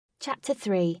Chapter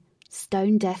 3.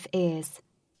 Stone Deaf Ears.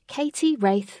 Katie,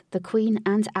 Wraith, the Queen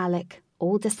and Alec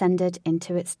all descended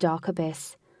into its dark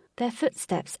abyss. Their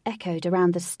footsteps echoed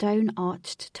around the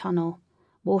stone-arched tunnel.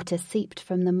 Water seeped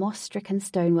from the moss-stricken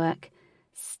stonework.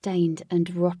 Stained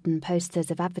and rotten posters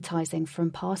of advertising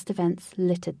from past events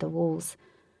littered the walls.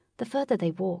 The further they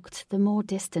walked, the more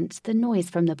distant the noise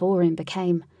from the ballroom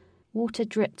became. Water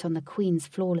dripped on the Queen's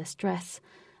flawless dress.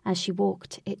 As she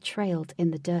walked, it trailed in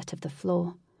the dirt of the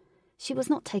floor. She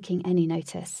was not taking any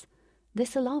notice.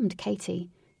 This alarmed Katie.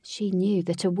 She knew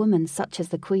that a woman such as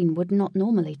the Queen would not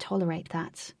normally tolerate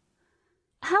that.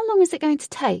 "How long is it going to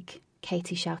take?"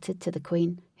 Katie shouted to the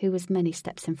Queen, who was many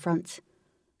steps in front.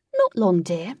 "Not long,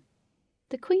 dear."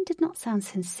 The Queen did not sound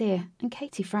sincere, and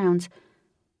Katie frowned.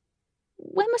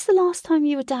 "When was the last time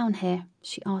you were down here?"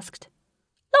 she asked.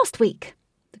 "Last week,"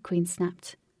 the Queen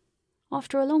snapped.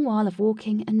 After a long while of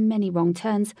walking and many wrong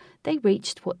turns, they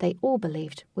reached what they all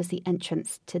believed was the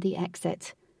entrance to the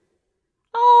exit.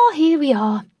 "Ah, here we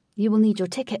are. You will need your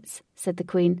tickets," said the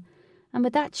Queen, and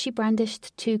with that she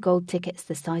brandished 2 gold tickets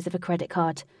the size of a credit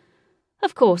card.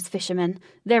 "Of course, fisherman,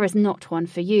 there is not one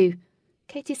for you,"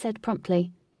 Katie said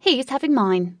promptly. "He's having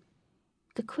mine."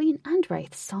 The Queen and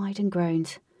Wraith sighed and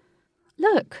groaned.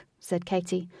 "Look," said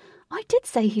Katie, "I did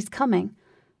say he's coming.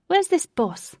 Where's this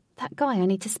boss? That guy I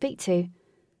need to speak to."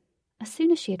 As soon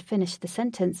as she had finished the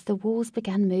sentence, the walls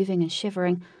began moving and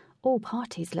shivering. All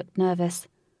parties looked nervous.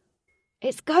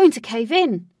 "It's going to cave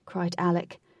in," cried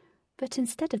Alec. But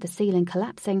instead of the ceiling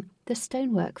collapsing, the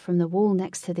stonework from the wall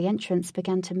next to the entrance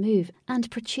began to move and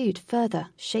protrude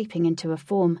further, shaping into a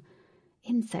form.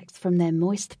 Insects from their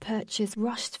moist perches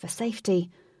rushed for safety.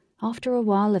 After a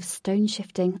while of stone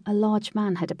shifting, a large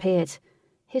man had appeared.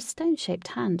 His stone-shaped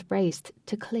hand raised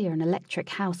to clear an electric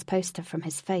house poster from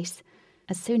his face.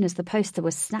 As soon as the poster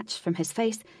was snatched from his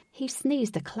face, he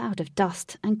sneezed a cloud of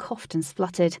dust and coughed and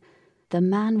spluttered. The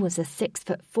man was a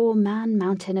 6'4" man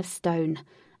mountain of stone.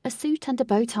 A suit and a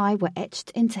bow tie were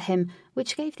etched into him,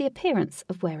 which gave the appearance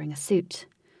of wearing a suit.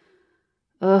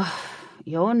 "Ugh,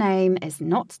 your name is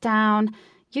not down.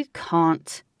 You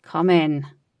can't come in,"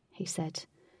 he said.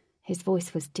 His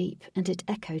voice was deep, and it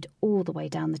echoed all the way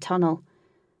down the tunnel.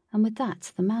 And with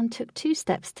that, the man took 2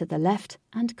 steps to the left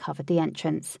and covered the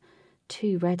entrance.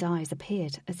 2 red eyes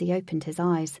appeared as he opened his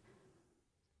eyes.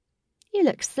 "You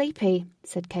look sleepy,"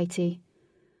 said Katie.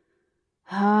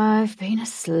 "I've been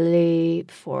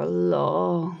asleep for a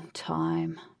long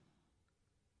time."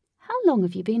 "How long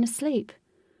have you been asleep?"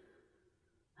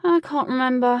 "I can't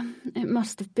remember. It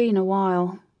must have been a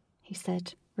while," he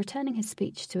said, returning his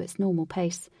speech to its normal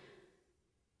pace.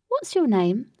 "What's your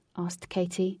name?" asked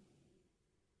Katie.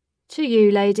 "To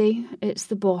you, lady, it's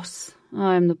the boss.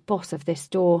 I am the boss of this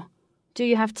door. Do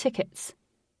you have tickets?"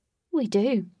 "We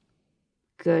do."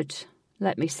 "Good.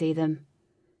 Let me see them."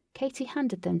 Katie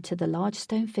handed them to the large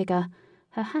stone figure.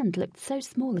 Her hand looked so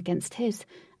small against his,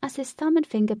 as his thumb and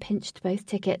finger pinched both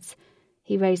tickets.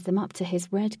 He raised them up to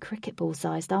his red cricket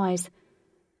ball-sized eyes.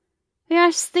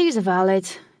 "Yes, these are valid.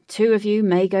 2 of you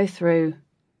may go through."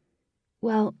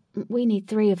 "Well, we need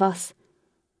 3 of us."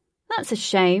 "That's a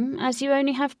shame, as you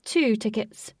only have 2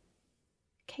 tickets."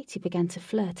 Katie began to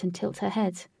flirt and tilt her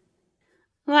head.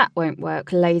 "That won't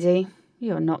work, lady.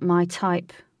 You're not my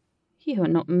type. You are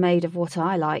not made of what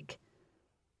I like."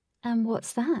 "And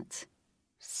what's that?"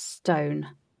 "Stone."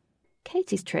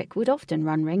 Katie's trick would often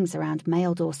run rings around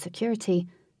mail door security,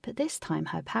 but this time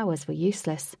her powers were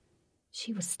useless.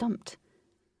 She was stumped.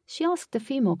 She asked a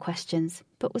few more questions,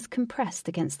 but was compressed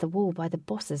against the wall by the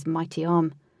boss's mighty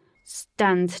arm.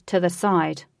 "Stand to the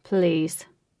side, please,"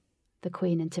 the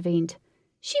Queen intervened.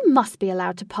 "She must be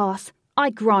allowed to pass. I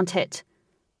grant it."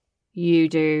 "You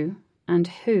do. And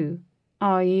who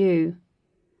are you?"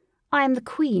 "I am the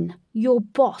Queen, your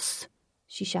boss,"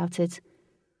 she shouted.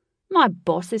 "My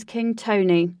boss is King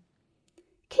Tony."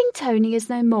 "King Tony is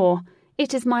no more.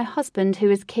 It is my husband who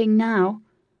is king now."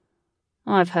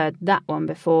 "I've heard that one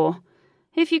before.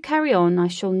 If you carry on, I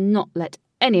shall not let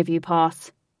any of you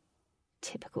pass."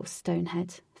 Typical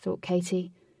stonehead, thought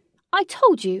Katie. "I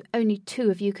told you only 2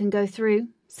 of you can go through,"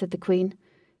 said the Queen.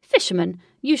 "Fisherman,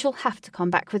 you shall have to come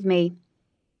back with me."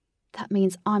 "That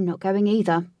means I'm not going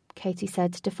either," Katie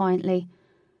said defiantly.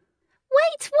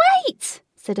 "Wait, wait!"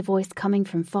 said a voice coming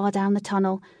from far down the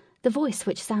tunnel. The voice,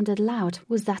 which sounded loud,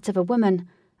 was that of a woman.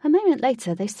 A moment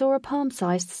later they saw a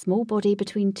palm-sized small body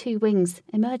between 2 wings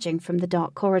emerging from the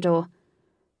dark corridor.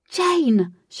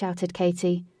 "Jane!" shouted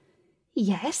Katie.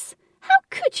 "Yes? How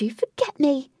could you forget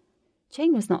me?"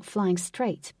 Jane was not flying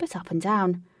straight, but up and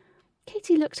down.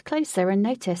 Katie looked closer and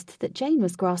noticed that Jane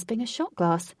was grasping a shot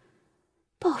glass.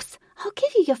 "Boss, I'll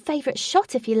give you your favourite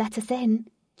shot if you let us in,"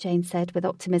 Jane said with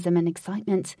optimism and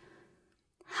excitement.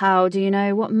 How do you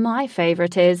know what my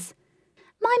favourite is?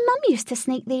 My mum used to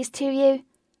sneak these to you.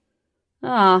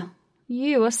 Ah,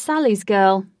 you are Sally's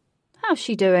girl. How's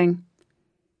she doing?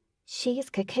 She is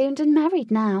cocooned and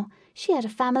married now. She had a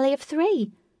family of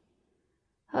 3.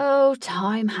 Oh,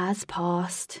 time has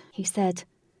passed, he said.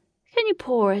 Can you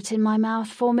pour it in my mouth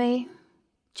for me?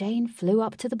 Jane flew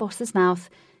up to the boss's mouth.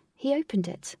 He opened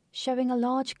it, showing a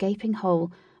large gaping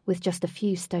hole with just a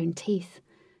few stone teeth.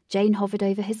 Jane hovered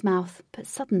over his mouth, but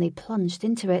suddenly plunged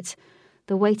into it.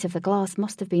 The weight of the glass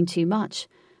must have been too much.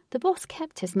 The boss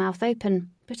kept his mouth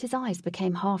open, but his eyes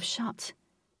became half shut.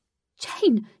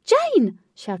 Jane! Jane!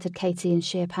 Shouted Katie in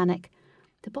sheer panic.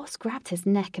 The boss grabbed his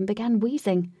neck and began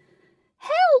wheezing.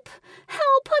 Help!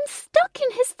 Help! I'm stuck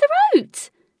in his throat!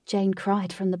 Jane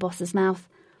cried from the boss's mouth.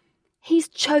 He's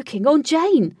choking on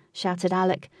Jane! Shouted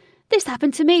Alec. This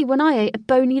happened to me when I ate a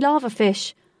bony lava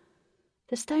fish.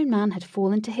 The stone man had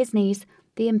fallen to his knees.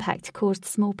 The impact caused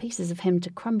small pieces of him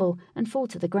to crumble and fall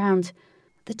to the ground.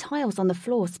 The tiles on the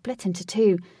floor split into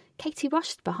 2. Katie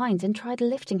rushed behind and tried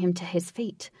lifting him to his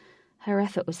feet. Her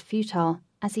effort was futile,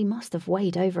 as he must have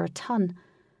weighed over a ton.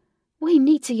 We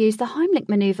need to use the Heimlich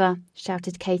manoeuvre,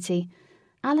 shouted Katie.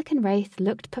 Alec and Wraith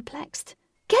looked perplexed.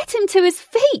 Get him to his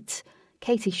feet!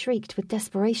 Katie shrieked with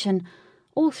desperation.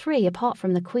 All 3, apart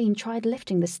from the Queen, tried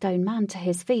lifting the stone man to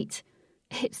his feet.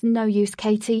 It's no use,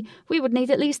 Katie. We would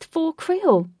need at least 4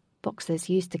 creel. Boxers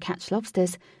used to catch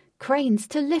lobsters. Cranes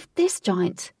to lift this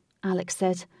giant, Alec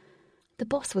said. The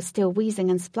boss was still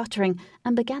wheezing and spluttering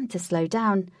and began to slow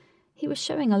down. He was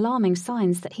showing alarming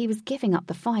signs that he was giving up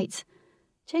the fight.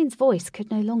 Jane's voice could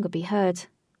no longer be heard.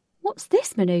 What's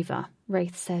this manoeuvre?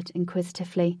 Wraith said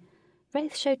inquisitively.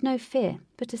 Wraith showed no fear,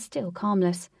 but is still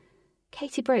calmless.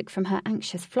 Katie broke from her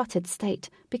anxious, fluttered state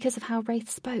because of how Wraith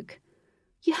spoke.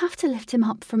 You have to lift him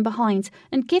up from behind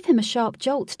and give him a sharp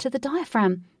jolt to the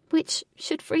diaphragm, which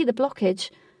should free the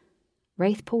blockage.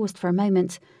 Wraith paused for a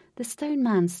moment. The stone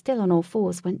man, still on all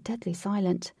 4s, went deadly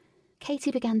silent.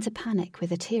 Katie began to panic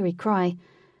with a teary cry.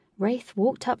 Wraith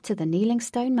walked up to the kneeling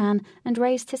stone man and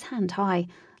raised his hand high,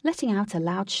 letting out a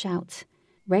loud shout.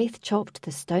 Wraith chopped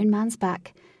the stone man's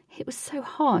back. It was so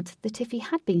hard that if he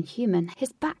had been human,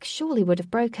 his back surely would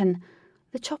have broken.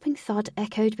 The chopping thud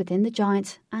echoed within the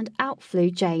giant, and out flew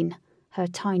Jane. Her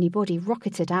tiny body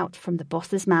rocketed out from the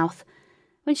boss's mouth.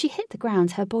 When she hit the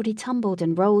ground, her body tumbled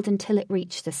and rolled until it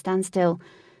reached a standstill.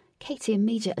 Katie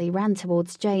immediately ran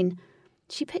towards Jane.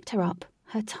 She picked her up.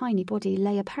 Her tiny body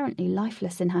lay apparently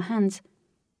lifeless in her hands.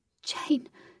 Jane!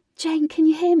 Jane, can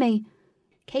you hear me?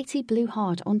 Katie blew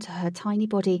hard onto her tiny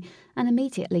body, and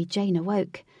immediately Jane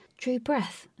awoke, drew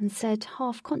breath, and said,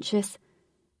 half-conscious,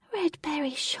 Red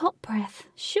berry shot breath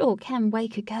sure can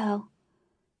wake a girl.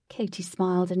 Katie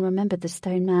smiled and remembered the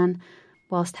stone man.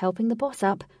 Whilst helping the boss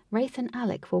up, Wraith and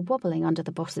Alec were wobbling under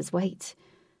the boss's weight.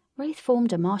 Wraith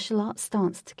formed a martial arts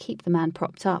stance to keep the man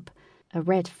propped up. A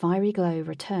red fiery glow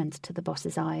returned to the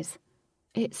boss's eyes.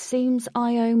 It seems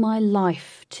I owe my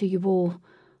life to you all.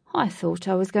 I thought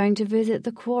I was going to visit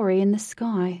the quarry in the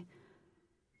sky.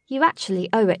 You actually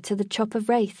owe it to the chop of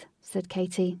Wraith, said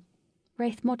Katie.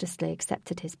 Wraith modestly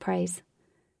accepted his praise.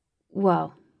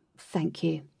 Well, thank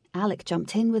you. Alec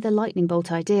jumped in with a lightning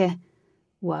bolt idea.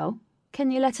 Well, can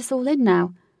you let us all in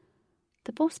now?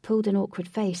 The boss pulled an awkward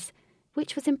face,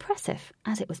 which was impressive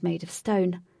as it was made of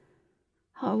stone.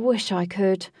 I wish I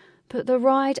could, but the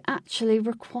ride actually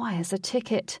requires a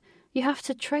ticket. You have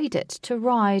to trade it to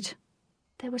ride.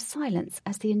 There was silence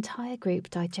as the entire group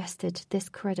digested this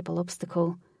credible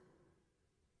obstacle.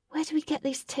 Where do we get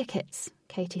these tickets?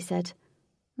 Katie said.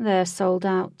 They're sold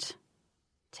out.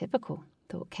 Typical,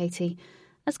 thought Katie,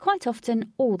 as quite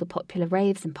often all the popular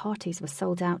raves and parties were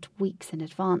sold out weeks in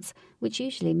advance, which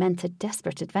usually meant a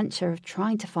desperate adventure of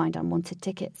trying to find unwanted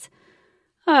tickets.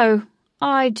 Oh,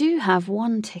 I do have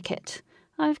one ticket.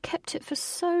 I've kept it for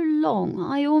so long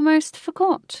I almost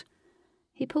forgot.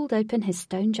 He pulled open his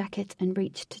stone jacket and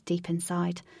reached deep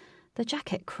inside. The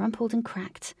jacket crumpled and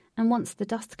cracked, and once the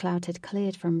dust cloud had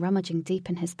cleared from rummaging deep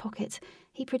in his pocket,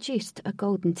 he produced a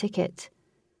golden ticket.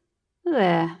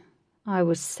 There, I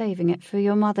was saving it for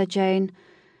your mother, Jane,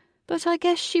 but I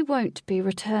guess she won't be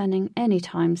returning any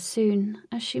time soon,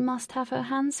 as she must have her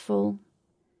hands full.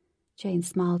 Jane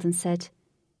smiled and said,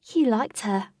 You liked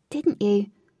her, didn't you?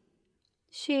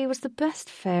 She was the best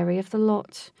fairy of the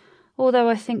lot, although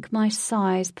I think my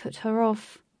size put her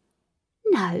off.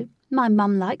 No, my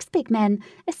mum likes big men,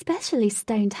 especially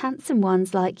stoned handsome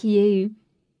ones like you.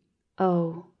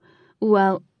 Oh,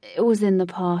 well, it was in the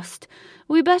past.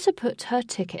 We better put her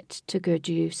ticket to good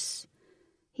use.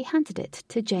 He handed it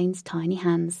to Jane's tiny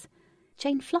hands.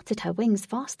 Jane fluttered her wings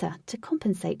faster to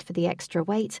compensate for the extra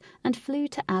weight and flew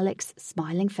to Alec's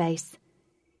smiling face.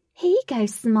 "Here you go,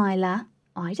 Smiler.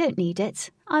 I don't need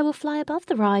it. I will fly above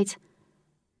the ride."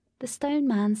 The stone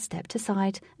man stepped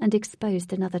aside and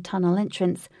exposed another tunnel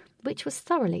entrance, which was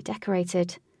thoroughly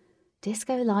decorated.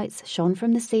 Disco lights shone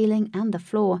from the ceiling and the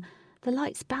floor. The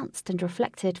lights bounced and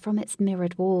reflected from its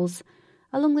mirrored walls.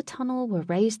 Along the tunnel were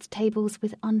raised tables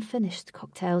with unfinished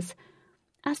cocktails.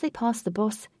 As they passed the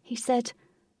boss, he said,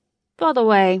 "By the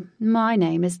way, my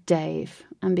name is Dave,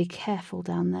 and be careful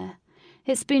down there.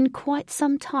 It's been quite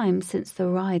some time since the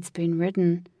ride's been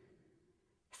ridden."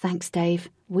 "Thanks, Dave.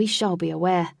 We shall be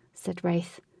aware," said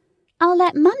Wraith. "I'll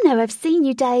let Mum know I've seen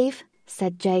you, Dave,"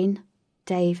 said Jane.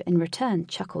 Dave, in return,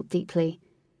 chuckled deeply.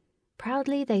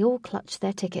 Proudly, they all clutched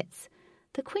their tickets.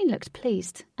 The Queen looked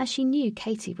pleased, as she knew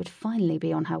Katy would finally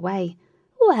be on her way.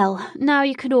 "Well, now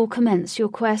you can all commence your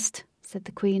quest," said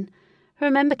the Queen.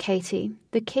 "Remember, Katy,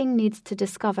 the King needs to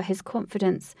discover his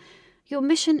confidence. Your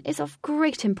mission is of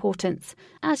great importance,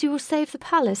 as you will save the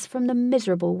palace from the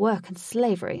miserable work and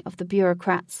slavery of the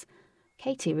bureaucrats."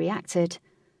 Katy reacted.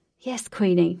 "Yes,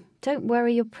 Queenie, don't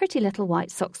worry your pretty little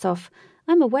white socks off.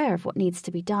 I'm aware of what needs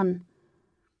to be done."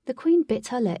 The Queen bit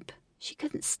her lip. She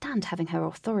couldn't stand having her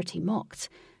authority mocked.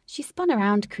 She spun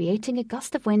around, creating a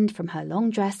gust of wind from her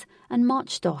long dress, and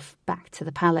marched off back to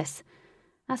the palace.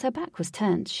 As her back was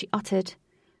turned, she uttered,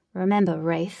 "Remember,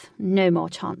 Wraith, no more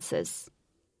chances."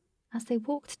 As they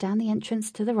walked down the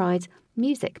entrance to the ride,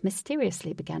 music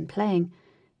mysteriously began playing.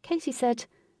 Katy said,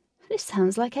 "This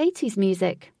sounds like 80s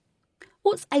music."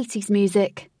 "What's 80s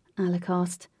music?" Alec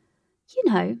asked. "You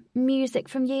know, music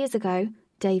from years ago.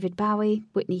 David Bowie,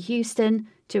 Whitney Houston,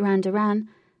 Duran Duran.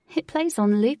 It plays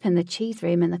on loop in the cheese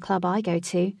room in the club I go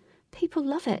to. People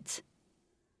love it."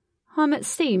 "I'm at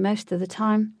sea most of the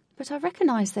time, but I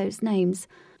recognise those names.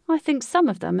 I think some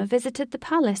of them have visited the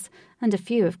palace, and a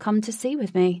few have come to sea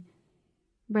with me."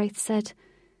 Wraith said,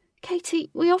 "Katy,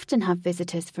 we often have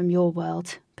visitors from your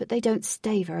world, but they don't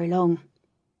stay very long."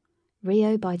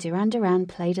 Rio by Duran Duran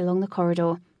played along the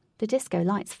corridor. The disco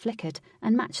lights flickered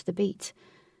and matched the beat.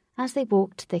 As they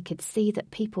walked, they could see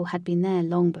that people had been there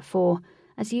long before,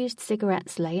 as used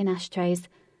cigarettes lay in ashtrays.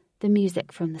 The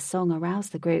music from the song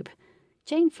aroused the group.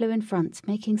 Jane flew in front,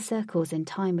 making circles in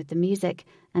time with the music,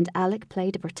 and Alec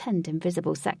played a pretend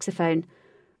invisible saxophone.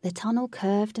 The tunnel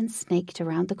curved and snaked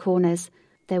around the corners.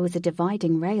 There was a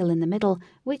dividing rail in the middle,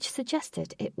 which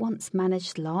suggested it once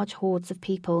managed large hordes of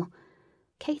people.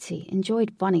 Katy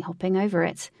enjoyed bunny hopping over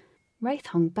it. Wraith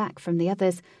hung back from the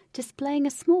others, displaying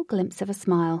a small glimpse of a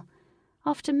smile.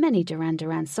 After many Duran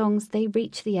Duran songs, they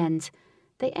reached the end.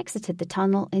 They exited the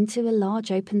tunnel into a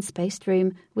large open-spaced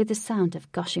room with the sound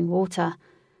of gushing water.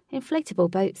 Inflatable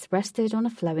boats rested on a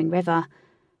flowing river.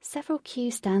 Several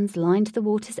queue stands lined the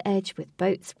water's edge with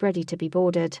boats ready to be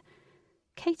boarded.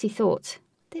 Katy thought,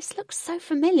 "This looks so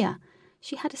familiar."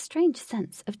 She had a strange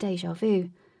sense of déjà vu.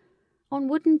 On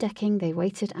wooden decking, they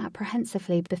waited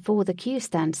apprehensively before the queue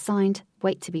stand signed,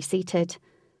 "Wait to be seated."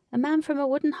 A man from a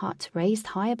wooden hut raised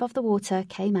high above the water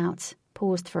came out,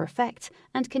 paused for effect,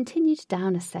 and continued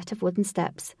down a set of wooden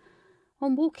steps.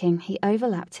 On walking, he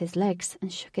overlapped his legs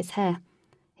and shook his hair.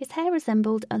 His hair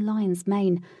resembled a lion's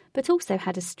mane, but also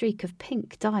had a streak of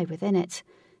pink dye within it.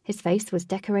 His face was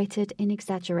decorated in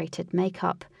exaggerated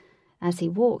makeup. As he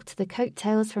walked, the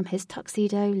coattails from his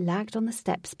tuxedo lagged on the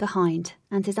steps behind,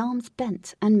 and his arms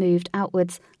bent and moved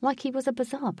outwards like he was a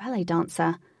bizarre ballet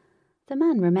dancer. The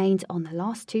man remained on the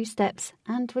last two steps,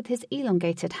 and with his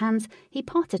elongated hands he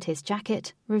parted his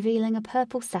jacket, revealing a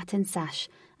purple satin sash,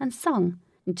 and sung,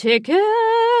 "Tickets!"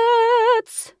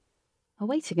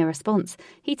 Awaiting a response,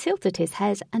 he tilted his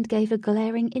head and gave a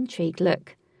glaring, intrigued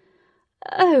look.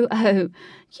 Oh,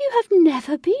 you have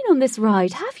never been on this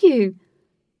ride, have you?"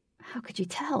 "How could you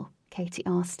tell?" Katy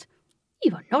asked.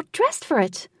 "You are not dressed for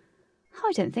it."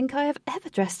 "I don't think I have ever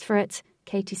dressed for it,"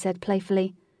 Katy said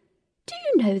playfully. "Do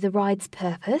you know the ride's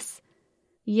purpose?"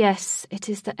 "Yes, it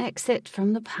is the exit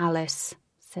from the palace,"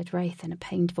 said Wraith in a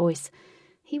pained voice.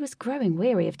 He was growing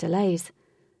weary of delays.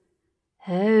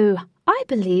 "Oh, I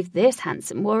believe this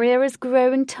handsome warrior is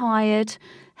growing tired.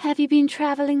 Have you been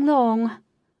travelling long?"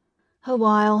 "A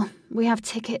while. We have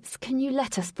tickets. Can you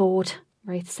let us board?"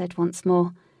 Wraith said once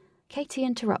more. Katy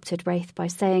interrupted Wraith by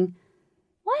saying,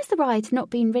 "Why has the ride not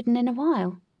been ridden in a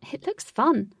while? It looks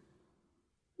fun."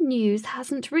 "News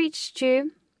hasn't reached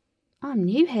you." "I'm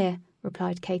new here,"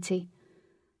 replied Katy.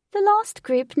 "The last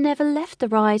group never left the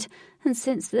ride, and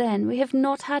since then we have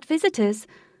not had visitors.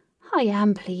 I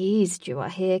am pleased you are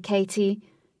here, Katy."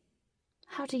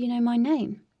 "How do you know my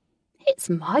name?" "It's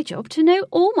my job to know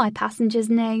all my passengers'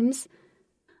 names."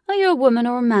 "Are you a woman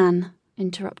or a man?"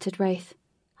 interrupted Wraith.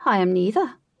 I am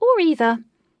neither, or either.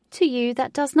 To you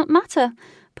that does not matter,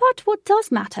 but what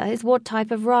does matter is what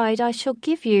type of ride I shall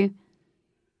give you.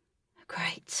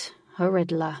 Great, a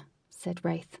riddler, said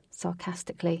Wraith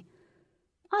sarcastically.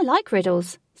 I like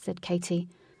riddles, said Katy.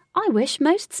 I wish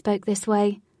most spoke this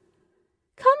way.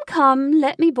 Come,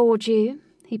 let me board you.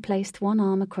 He placed one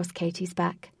arm across Katy's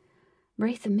back.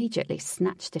 Wraith immediately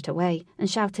snatched it away and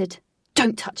shouted,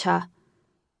 Don't touch her!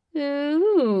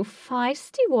 Ooh,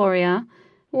 feisty warrior.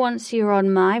 Once you're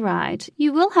on my ride,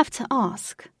 you will have to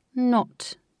ask,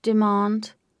 not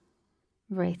demand.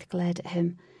 Wraith glared at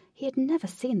him. He had never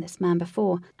seen this man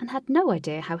before and had no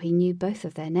idea how he knew both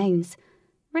of their names.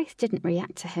 Wraith didn't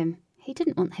react to him. He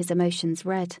didn't want his emotions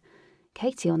read.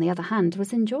 Katy, on the other hand,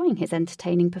 was enjoying his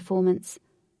entertaining performance.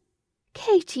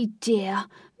 Katy, dear,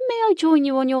 may I join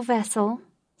you on your vessel?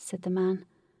 Said the man.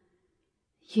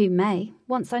 You may,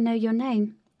 once I know your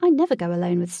name. I never go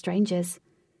alone with strangers.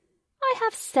 I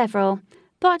have several,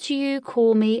 but you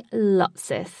call me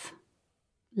Lutzith.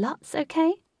 Lutz,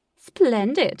 okay?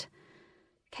 Splendid.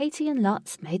 Katy and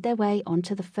Lutz made their way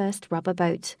onto the first rubber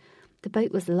boat. The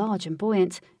boat was large and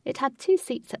buoyant. It had 2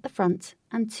 seats at the front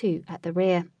and 2 at the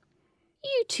rear.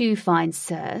 You two fine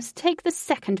sirs, take the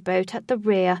second boat at the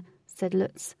rear, said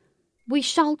Lutz. We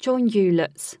shall join you,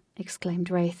 Lutz,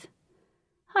 exclaimed Wraith.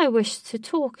 I wish to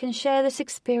talk and share this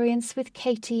experience with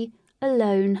Katy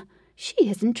alone. She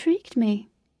has intrigued me.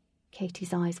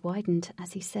 Katy's eyes widened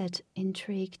as he said,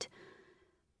 intrigued.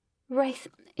 Wraith,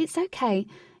 it's okay.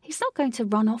 He's not going to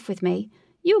run off with me.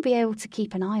 You'll be able to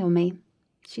keep an eye on me,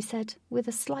 she said, with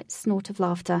a slight snort of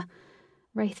laughter.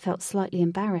 Wraith felt slightly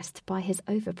embarrassed by his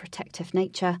overprotective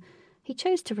nature. He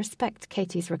chose to respect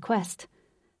Katy's request.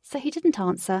 So he didn't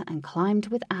answer and climbed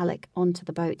with Alec onto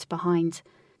the boat behind.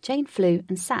 Jane flew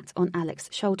and sat on Alec's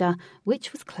shoulder,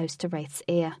 which was close to Wraith's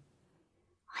ear.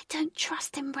 I don't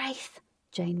trust him, Wraith,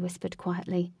 Jane whispered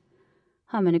quietly.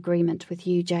 I'm in agreement with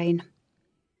you, Jane.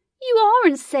 You are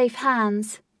in safe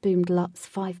hands, boomed Lutz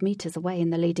 5 meters away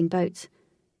in the leading boat.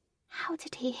 How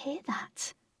did he hear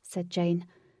that? Said Jane.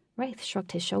 Wraith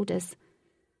shrugged his shoulders.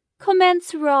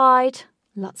 Commence ride.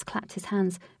 Lutz clapped his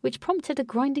hands, which prompted a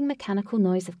grinding mechanical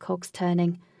noise of cogs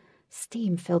turning.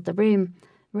 Steam filled the room.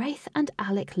 Wraith and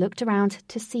Alec looked around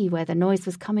to see where the noise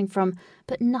was coming from,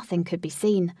 but nothing could be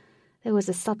seen. There was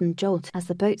a sudden jolt as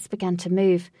the boats began to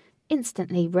move.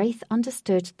 Instantly, Wraith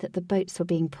understood that the boats were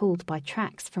being pulled by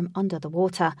tracks from under the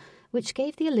water, which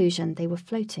gave the illusion they were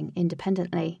floating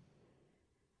independently.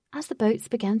 As the boats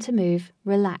began to move,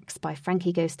 Relax by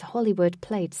Frankie Goes to Hollywood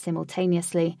played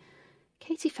simultaneously.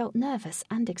 Katy felt nervous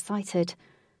and excited.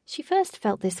 She first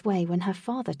felt this way when her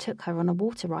father took her on a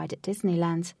water ride at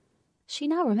Disneyland. She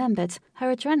now remembered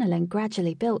her adrenaline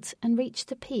gradually built and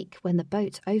reached a peak when the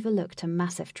boat overlooked a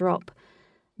massive drop.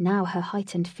 Now her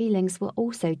heightened feelings were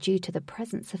also due to the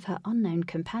presence of her unknown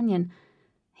companion.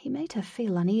 He made her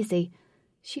feel uneasy.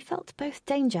 She felt both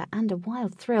danger and a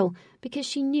wild thrill because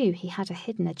she knew he had a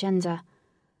hidden agenda.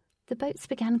 The boats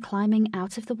began climbing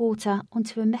out of the water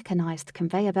onto a mechanized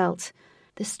conveyor belt.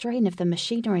 The strain of the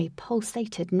machinery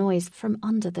pulsated noise from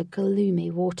under the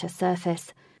gloomy water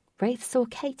surface. Wraith saw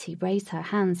Katy raise her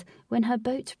hands when her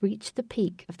boat reached the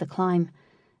peak of the climb.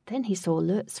 Then he saw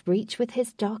Lutz reach with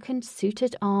his darkened,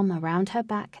 suited arm around her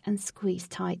back and squeeze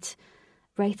tight.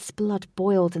 Wraith's blood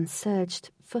boiled and surged,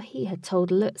 for he had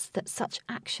told Lutz that such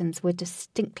actions were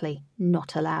distinctly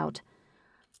not allowed.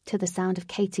 To the sound of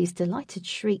Katy's delighted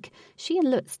shriek, she and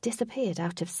Lutz disappeared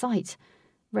out of sight.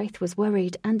 Wraith was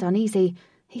worried and uneasy.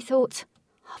 He thought,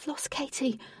 I've lost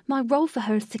Katy. My role for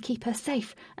her is to keep her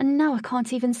safe, and now I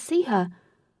can't even see her.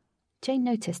 Jane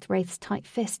noticed Wraith's tight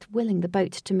fist willing the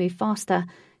boat to move faster.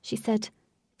 She said,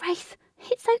 Wraith,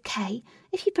 it's okay.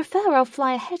 If you prefer, I'll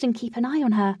fly ahead and keep an eye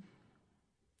on her.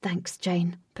 Thanks,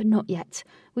 Jane, but not yet.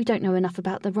 We don't know enough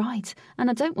about the ride, and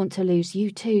I don't want to lose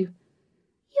you too.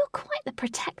 You're quite the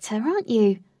protector, aren't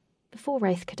you? Before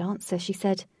Wraith could answer, she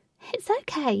said, It's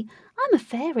okay. I'm a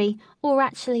fairy, or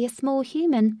actually a small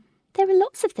human. There are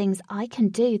lots of things I can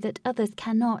do that others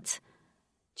cannot.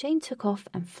 Jane took off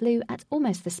and flew at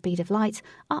almost the speed of light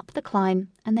up the climb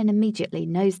and then immediately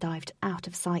nosedived out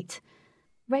of sight.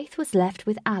 Wraith was left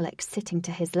with Alec sitting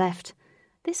to his left.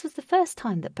 This was the first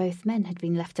time that both men had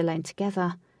been left alone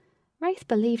together. Wraith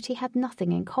believed he had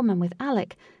nothing in common with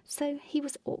Alec, so he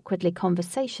was awkwardly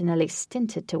conversationally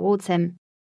stinted towards him.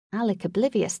 Alec,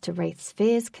 oblivious to Wraith's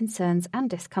fears, concerns and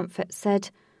discomfort, said,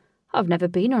 I've never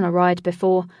been on a ride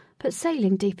before, but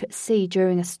sailing deep at sea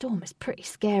during a storm is pretty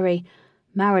scary.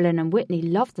 Marilyn and Whitney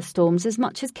love the storms as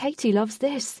much as Katy loves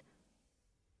this.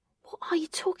 What are you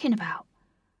talking about?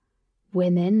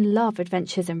 Women love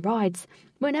adventures and rides.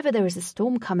 Whenever there is a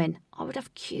storm coming, I would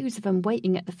have queues of them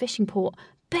waiting at the fishing port,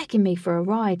 begging me for a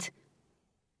ride."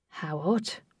 "How odd,"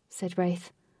 said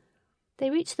Raith. They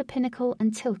reached the pinnacle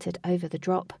and tilted over the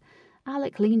drop.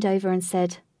 Alec leaned over and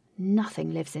said,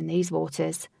 "Nothing lives in these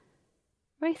waters."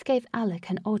 Raith gave Alec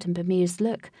an odd and bemused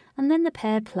look, and then the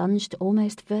pair plunged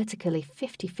almost vertically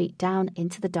 50 feet down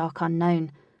into the dark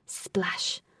unknown.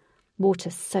 Splash! Water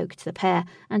soaked the pair,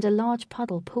 and a large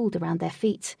puddle pooled around their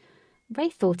feet.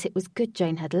 Raith thought it was good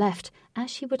Jane had left, as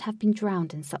she would have been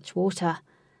drowned in such water.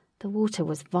 The water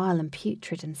was vile and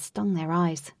putrid and stung their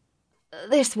eyes.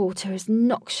 "This water is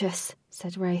noxious,"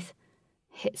 said Raith.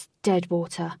 "It's dead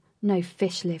water. No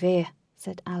fish live here,"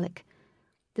 said Alec.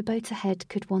 The boat ahead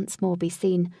could once more be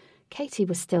seen. Katy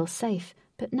was still safe,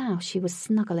 but now she was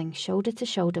snuggling shoulder to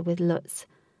shoulder with Lutz.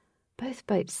 Both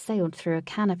boats sailed through a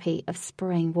canopy of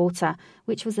spraying water,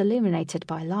 which was illuminated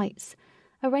by lights.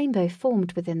 A rainbow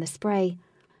formed within the spray.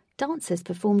 Dancers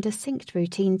performed a synced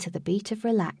routine to the beat of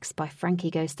Relax by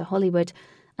Frankie Goes to Hollywood,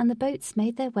 and the boats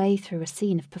made their way through a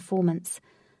scene of performance.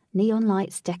 Neon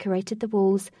lights decorated the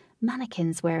walls,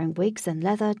 mannequins wearing wigs and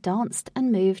leather danced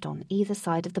and moved on either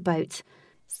side of the boat.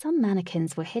 Some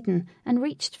mannequins were hidden and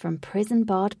reached from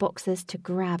prison-barred boxes to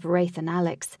grab Raith and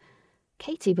Alex.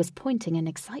 Katy was pointing in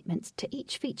excitement to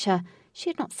each feature.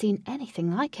 She had not seen anything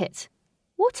like it.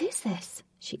 "What is this?"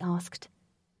 she asked.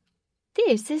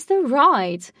 "This is the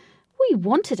ride. We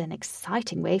wanted an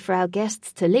exciting way for our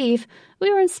guests to leave.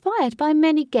 We were inspired by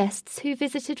many guests who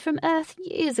visited from Earth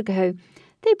years ago.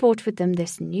 They brought with them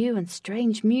this new and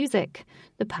strange music.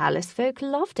 The palace folk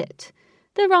loved it.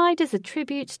 The ride is a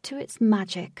tribute to its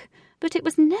magic, but it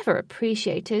was never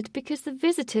appreciated because the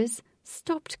visitors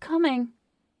stopped coming."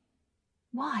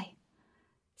 "Why?"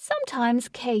 "Sometimes,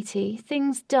 Katy,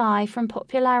 things die from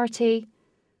popularity."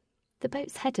 The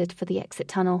boats headed for the exit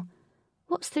tunnel.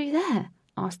 "What's through there?"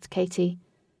 asked Katy.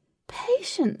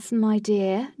 "Patience, my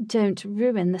dear. Don't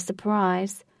ruin the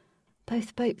surprise."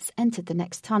 Both boats entered the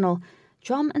next tunnel.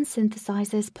 Drum and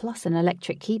synthesizers plus an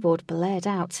electric keyboard blared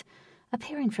out.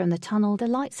 Appearing from the tunnel, the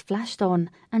lights flashed on,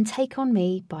 and Take On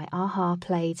Me by a-ha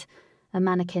played. A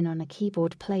mannequin on a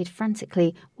keyboard played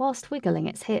frantically whilst wiggling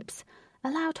its hips.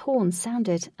 A loud horn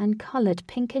sounded, and coloured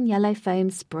pink and yellow foam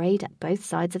sprayed at both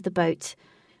sides of the boat.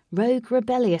 Rogue,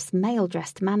 rebellious,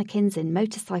 male-dressed mannequins in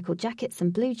motorcycle jackets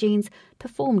and blue jeans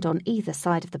performed on either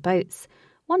side of the boats.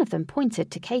 One of them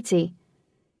pointed to Katy.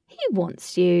 "He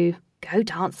wants you. Go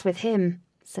dance with him,"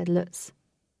 said Lutz.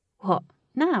 "What,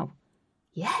 now?"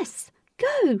 "Yes,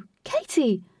 go,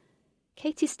 Katy."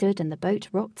 Katy stood and the boat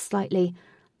rocked slightly.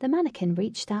 The mannequin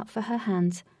reached out for her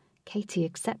hand. Katy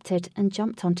accepted and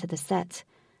jumped onto the set.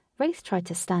 Raith tried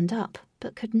to stand up,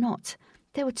 but could not.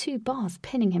 There were 2 bars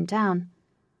pinning him down.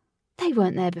 "They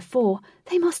weren't there before.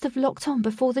 They must have locked on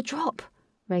before the drop,"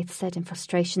 Raith said in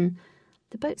frustration.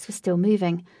 The boats were still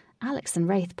moving. Alex and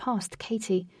Raith passed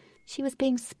Katy. She was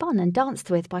being spun and danced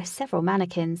with by several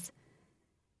mannequins.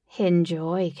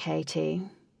 "Enjoy, Katy,"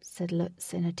 said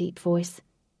Lutz in a deep voice.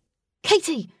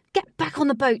 "Katy, get back on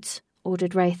the boat,"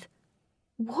 ordered Raith.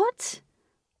 "What?"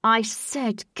 "I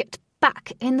said get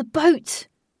back in the boat."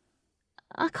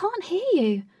 "I can't hear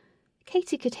you."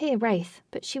 Katy could hear Raith,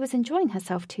 but she was enjoying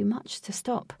herself too much to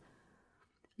stop.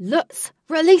 "Lutz,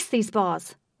 release these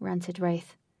bars," ranted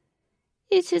Raith.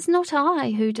 "It is not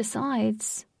I who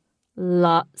decides."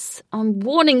 "Lutz, I'm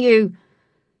warning you."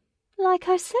 "Like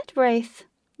I said, Raith,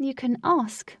 you can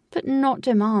ask, but not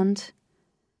demand."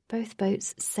 Both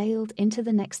boats sailed into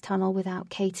the next tunnel without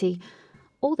Katy.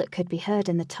 All that could be heard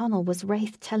in the tunnel was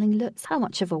Raith telling Lutz how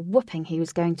much of a whooping he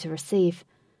was going to receive.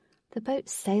 The boat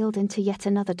sailed into yet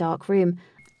another dark room,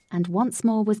 and once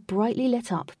more was brightly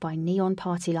lit up by neon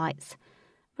party lights.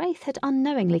 Raith had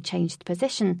unknowingly changed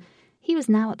position. He was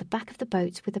now at the back of the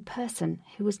boat with a person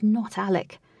who was not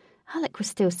Alec. Alec was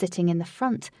still sitting in the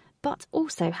front, but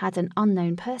also had an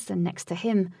unknown person next to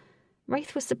him.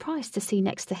 Raith was surprised to see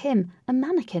next to him a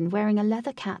mannequin wearing a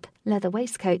leather cap, leather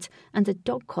waistcoat, and a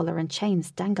dog collar and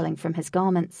chains dangling from his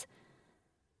garments.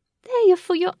 "They are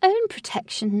for your own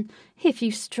protection. If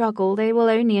you struggle, they will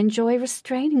only enjoy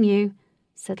restraining you,"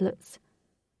 said Lutz.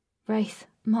 "Raith,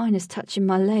 mine is touching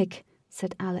my leg,"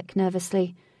 said Alec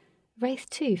nervously. Raith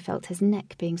too felt his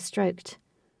neck being stroked.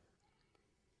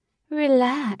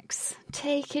 "Relax,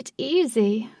 take it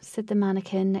easy," said the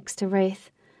mannequin next to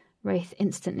Raith. Raith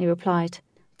instantly replied,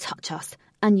 "Touch us,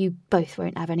 and you both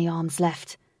won't have any arms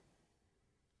left."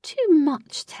 "Too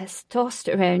much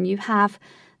testosterone you have.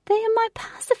 They are my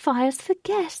pacifiers for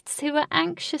guests who are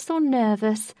anxious or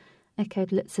nervous,"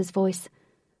 echoed Lutz's voice.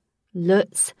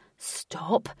 "Lutz,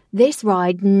 stop this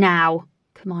ride now,"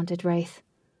 commanded Raith.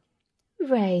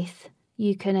 "Raith,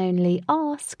 You can only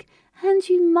ask, and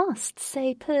you must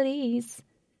say please.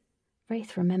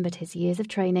 Wraith remembered his years of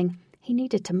training. He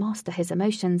needed to master his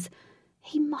emotions.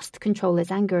 He must control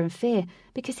his anger and fear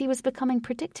because he was becoming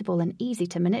predictable and easy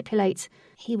to manipulate.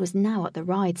 He was now at the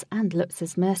rides and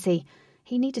Lutz's mercy.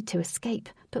 He needed to escape,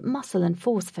 but muscle and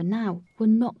force for now were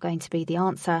not going to be the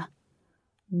answer.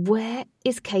 "Where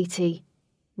is Katie?"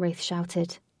 Wraith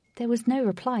shouted. There was no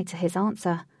reply to his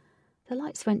answer. The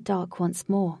lights went dark once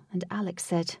more, and Alex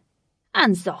said,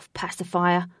 "Hands off,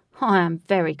 pacifier. I am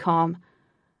very calm."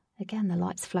 Again the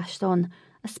lights flashed on,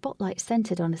 a spotlight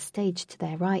centred on a stage to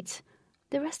their right.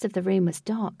 The rest of the room was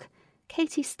dark.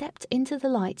 Katie stepped into the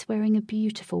light wearing a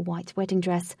beautiful white wedding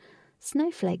dress.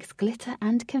 Snowflakes, glitter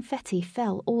and confetti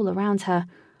fell all around her.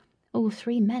 All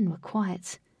three men were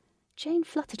quiet. Jane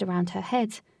fluttered around her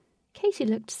head. Katie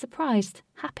looked surprised,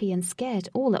 happy and scared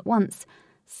all at once.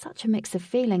 Such a mix of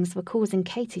feelings were causing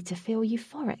Katie to feel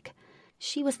euphoric.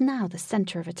 She was now the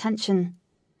centre of attention.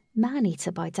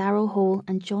 Man-Eater by Daryl Hall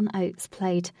and John Oates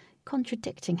played,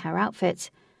 contradicting her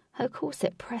outfit. Her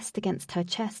corset pressed against her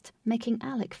chest, making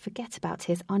Alec forget about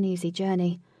his uneasy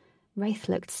journey. Wraith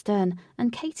looked stern,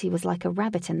 and Katie was like a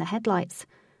rabbit in the headlights.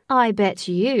 "I bet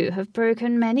you have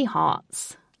broken many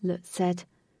hearts," Lutz said.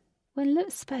 When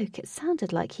Lutz spoke, it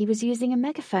sounded like he was using a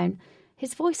megaphone.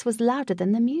 His voice was louder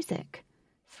than the music.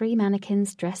 3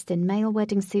 mannequins dressed in male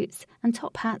wedding suits and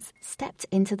top hats stepped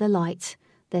into the light.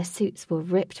 Their suits were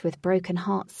ripped with broken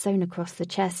hearts sewn across the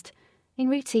chest. In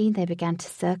routine, they began to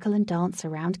circle and dance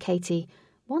around Katie.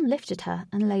 One lifted her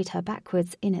and laid her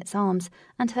backwards in its arms,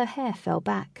 and her hair fell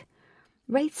back.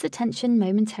 Wraith's attention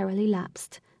momentarily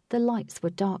lapsed. The lights were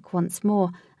dark once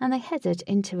more, and they headed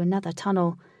into another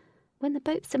tunnel. When the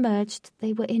boats emerged,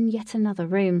 they were in yet another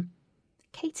room.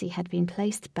 Katie had been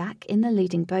placed back in the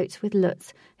leading boat with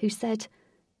Lutz, who said,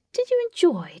 "Did you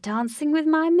enjoy dancing with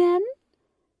my men?"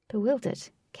 Bewildered,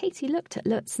 Katie looked at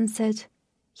Lutz and said,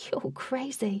 "You're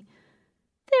crazy."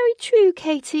 "Very true,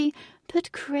 Katie,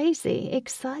 but crazy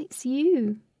excites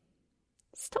you."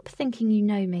 "Stop thinking you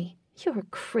know me. You're a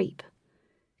creep."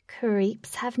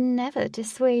 "Creeps have never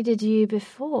dissuaded you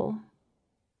before."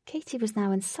 Katie was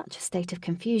now in such a state of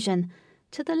confusion.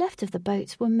 To the left of the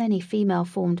boat were many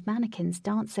female-formed mannequins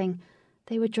dancing.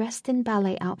 They were dressed in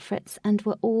ballet outfits and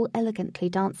were all elegantly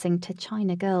dancing to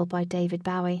China Girl by David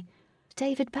Bowie.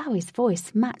 David Bowie's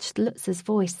voice matched Lutz's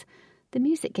voice. The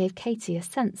music gave Katie a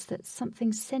sense that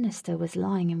something sinister was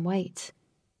lying in wait.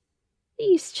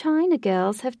 "These China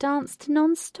girls have danced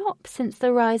non-stop since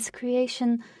the ride's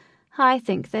creation. I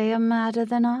think they are madder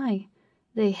than I.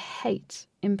 They hate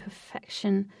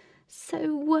imperfection.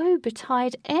 So woe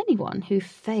betide anyone who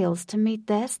fails to meet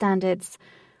their standards.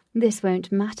 This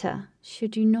won't matter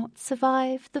should you not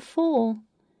survive the fall."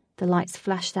 The lights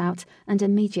flashed out and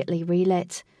immediately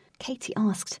relit. Katie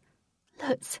asked,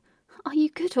 "Lutz, are you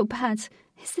good or bad?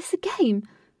 Is this a game?"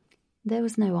 There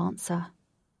was no answer.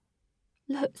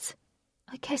 "Lutz,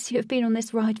 I guess you have been on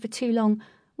this ride for too long.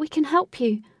 We can help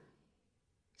you."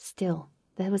 Still,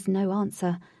 there was no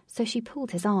answer, so she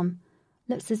pulled his arm.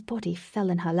 Lutz's body fell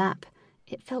in her lap.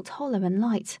 It felt hollow and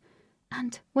light,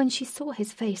 and when she saw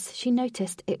his face, she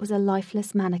noticed it was a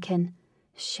lifeless mannequin.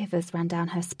 Shivers ran down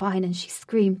her spine and she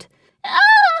screamed,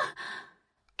 "Ah!"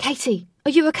 "Katie,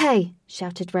 are you okay?"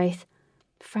 shouted Wraith.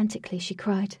 Frantically she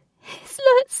cried, "It's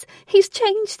Lutz! He's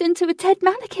changed into a dead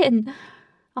mannequin!"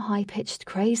 A high-pitched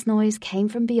crazed noise came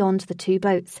from beyond the 2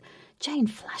 boats. Jane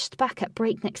flashed back at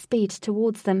breakneck speed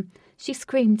towards them. She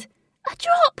screamed, "A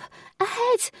drop!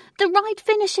 Ahead! The ride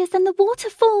finishes and the water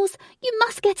falls! You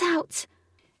must get out!"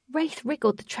 Wraith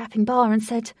wriggled the trapping bar and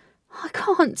said, "I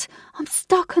can't! I'm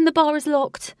stuck and the bar is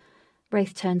locked."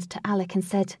 Wraith turned to Alec and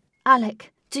said,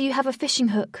 "Alec, do you have a fishing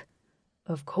hook?"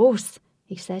 "Of course,"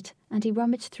 he said, and he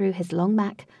rummaged through his long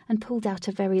Mac and pulled out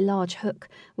a very large hook,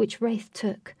 which Wraith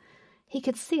took. He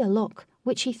could see a lock,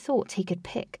 which he thought he could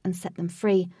pick and set them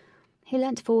free. He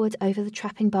leant forward over the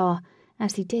trapping bar.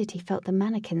 As he did, he felt the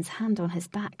mannequin's hand on his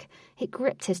back. It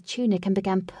gripped his tunic and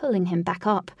began pulling him back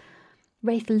up.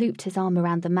 Wraith looped his arm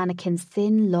around the mannequin's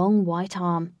thin, long, white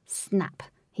arm. Snap!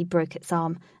 He broke its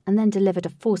arm, and then delivered a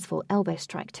forceful elbow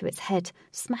strike to its head,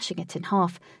 smashing it in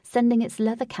half, sending its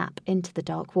leather cap into the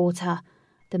dark water.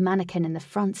 The mannequin in the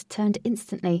front turned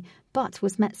instantly, but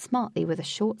was met smartly with a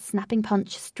short, snapping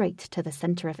punch straight to the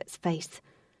centre of its face.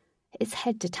 Its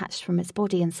head detached from its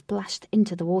body and splashed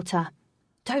into the water.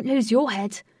 "Don't lose your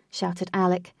head," shouted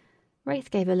Alec. Wraith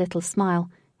gave a little smile.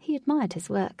 He admired his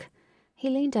work. He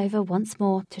leaned over once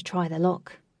more to try the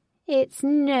lock. "It's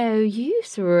no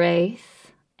use,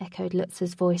 Wraith," echoed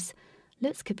Lutz's voice.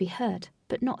 Lutz could be heard,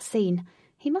 but not seen.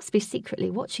 He must be secretly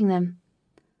watching them.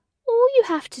 "All you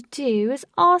have to do is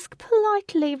ask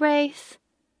politely, Wraith."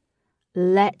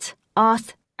 "Let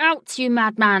us out, you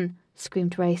madman!"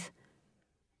 screamed Wraith.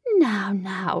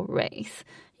 Now, Wraith,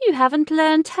 you haven't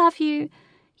learned, have you?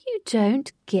 You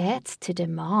don't get to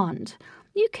demand.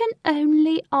 You can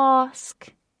only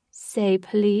ask. Say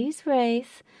please,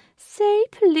 Wraith. Say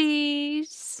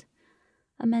please."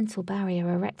 A mental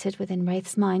barrier erected within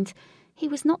Wraith's mind. He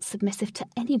was not submissive to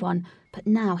anyone, but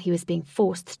now he was being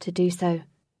forced to do so.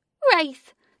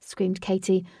 "Wraith!" screamed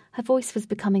Katie. Her voice was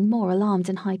becoming more alarmed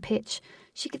and high-pitched.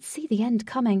 She could see the end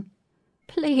coming.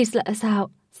 "Please let us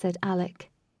out," said Alec.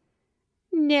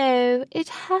 "No, it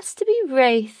has to be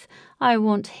Wraith. I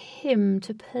want him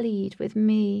to plead with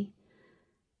me."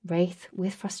 Wraith,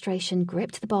 with frustration,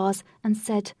 gripped the bars and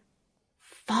said,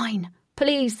 "Fine,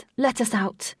 please let us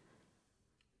out."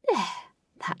 "There,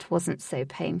 that wasn't so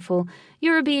painful.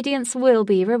 Your obedience will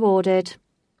be rewarded."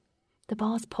 The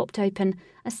bars popped open.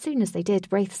 As soon as they did,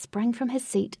 Wraith sprang from his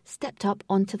seat, stepped up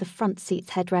onto the front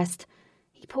seat's headrest.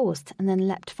 He paused and then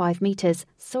leapt 5 meters,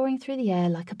 soaring through the air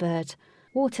like a bird.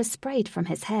 Water sprayed from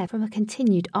his hair from a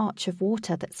continued arch of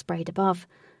water that sprayed above.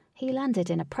 He landed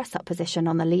in a press-up position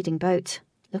on the leading boat.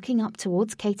 Looking up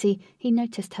towards Katie, he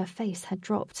noticed her face had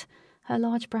dropped. Her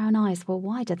large brown eyes were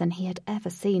wider than he had ever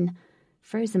seen.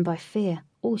 Frozen by fear,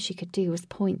 all she could do was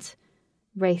point.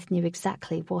 Wraith knew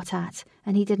exactly what at,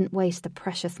 and he didn't waste a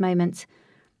precious moment.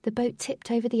 The boat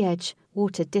tipped over the edge,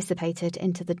 water dissipated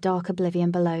into the dark oblivion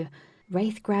below.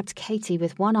 Wraith grabbed Katie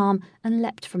with one arm and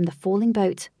leapt from the falling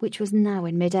boat, which was now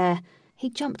in mid-air. He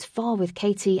jumped far with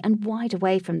Katie and wide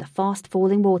away from the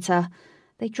fast-falling water.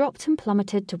 They dropped and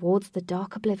plummeted towards the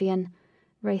dark oblivion.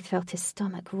 Wraith felt his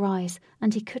stomach rise,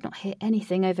 and he could not hear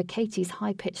anything over Katie's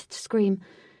high-pitched scream.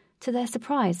 To their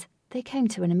surprise, they came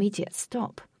to an immediate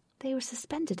stop. They were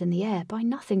suspended in the air by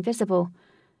nothing visible.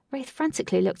 Wraith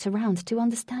frantically looked around to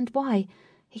understand why.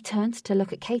 He turned to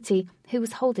look at Katie, who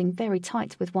was holding very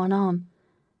tight with one arm.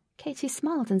 Katie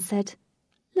smiled and said,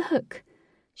 "Look."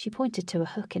 She pointed to a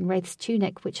hook in Wraith's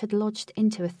tunic which had lodged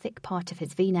into a thick part of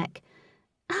his V-neck.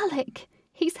 "Alec,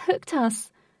 he's hooked us."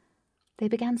 They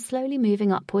began slowly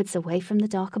moving upwards away from the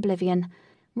dark oblivion.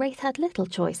 Wraith had little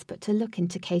choice but to look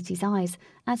into Katie's eyes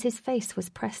as his face was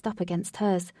pressed up against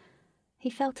hers. He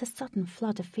felt a sudden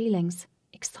flood of feelings,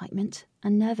 excitement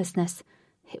and nervousness.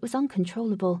 It was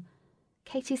uncontrollable.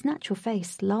 Katie's natural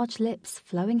face, large lips,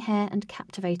 flowing hair and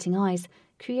captivating eyes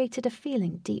created a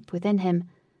feeling deep within him.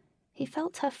 He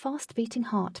felt her fast-beating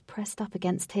heart pressed up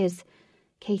against his.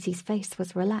 Katie's face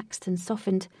was relaxed and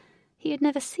softened. He had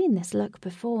never seen this look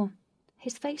before.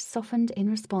 His face softened in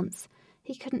response.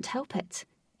 He couldn't help it.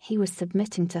 He was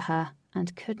submitting to her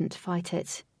and couldn't fight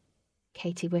it.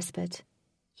 Katie whispered,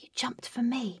 "You jumped for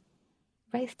me."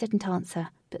 Wraith didn't answer,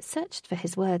 but searched for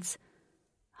his words.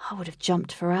 "I would have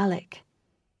jumped for Alec."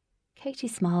 Katie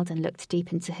smiled and looked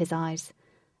deep into his eyes.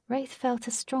 Wraith felt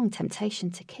a strong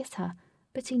temptation to kiss her,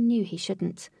 but he knew he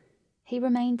shouldn't. He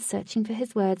remained searching for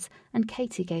his words, and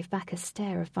Katie gave back a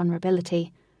stare of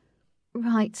vulnerability.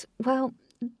 "Right, well,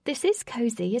 this is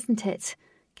cosy, isn't it?"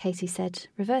 Katie said,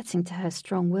 reverting to her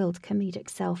strong-willed comedic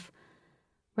self.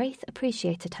 Wraith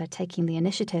appreciated her taking the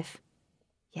initiative.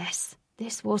 "Yes,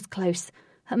 this was close.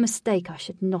 A mistake I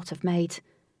should not have made."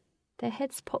 Their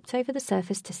heads popped over the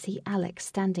surface to see Alec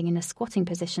standing in a squatting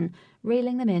position,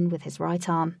 reeling them in with his right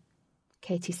arm.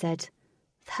 Katie said,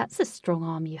 "That's a strong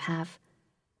arm you have."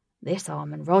 "This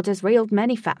arm and rod has reeled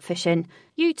many fat fish in.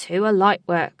 You two are light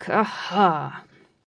work. Aha!"